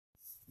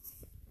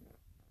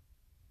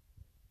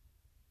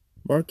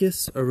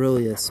Marcus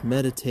Aurelius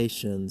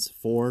Meditations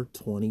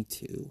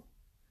 4:22.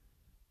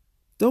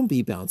 Don't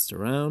be bounced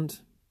around,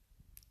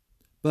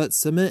 but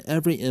submit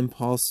every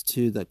impulse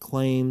to the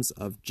claims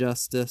of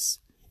justice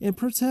and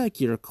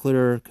protect your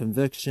clear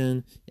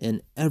conviction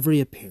in every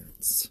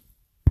appearance.